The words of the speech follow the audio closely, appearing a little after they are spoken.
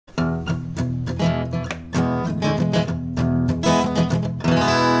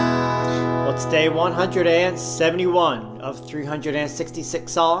day 171 of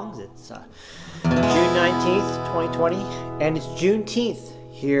 366 songs. It's June 19th, 2020, and it's Juneteenth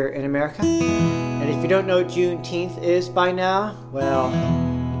here in America. And if you don't know what Juneteenth is by now, well,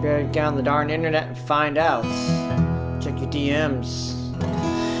 you better get on the darn internet and find out. Check your DMs.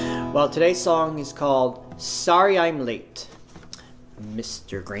 Well, today's song is called Sorry I'm Late,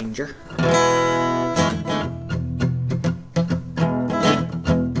 Mr. Granger.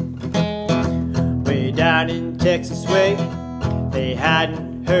 Way down in Texas way, they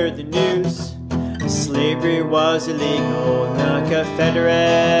hadn't heard the news. Slavery was illegal in the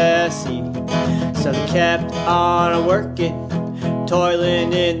Confederacy. So they kept on working,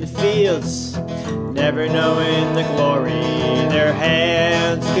 toiling in the fields, never knowing the glory their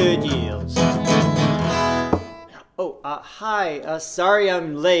hands could yield. Hi, sorry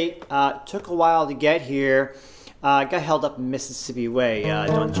I'm late. Took a while to get here. Got held up in Mississippi Way,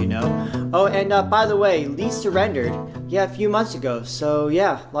 don't you know? Oh, and by the way, Lee surrendered, a few months ago. So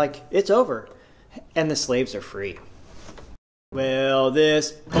yeah, it's over. And the slaves are free. Well,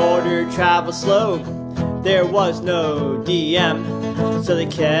 this order traveled slow. There was no DM. So they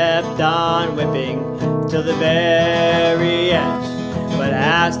kept on whipping till the very end. But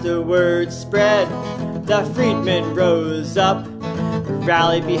as the word spread, the freedmen rose up,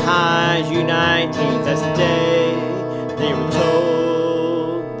 rallied behind June 19th. That's the day they were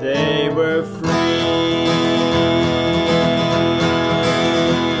told they were free.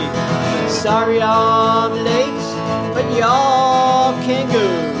 Sorry I'm late, but y'all can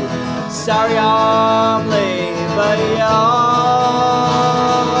go. Sorry I'm late, but y'all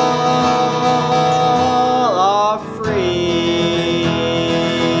are free.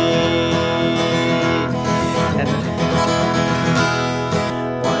 And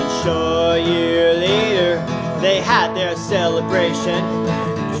one short year later, they had their celebration.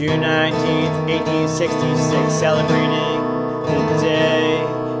 June 19th, 1866, celebrating the day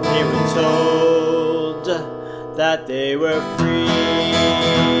they were told that they were free.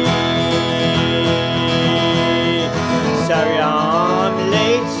 Sorry I'm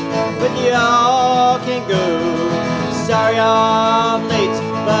late, but y'all can go. Sorry I'm late,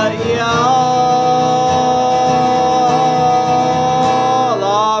 but y'all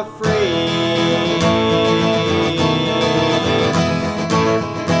are free.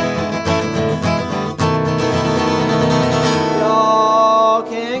 Y'all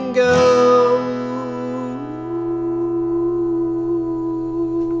can go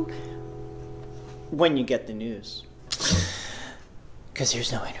when you get the news. Because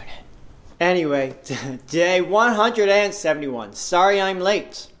there's no internet. Anyway, day 171. Sorry I'm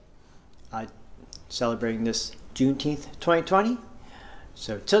late. Celebrating this Juneteenth 2020.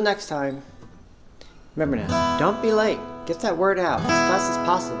 So till next time, remember now, don't be late. Get that word out as fast as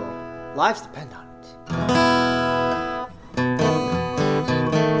possible. Lives depend on it.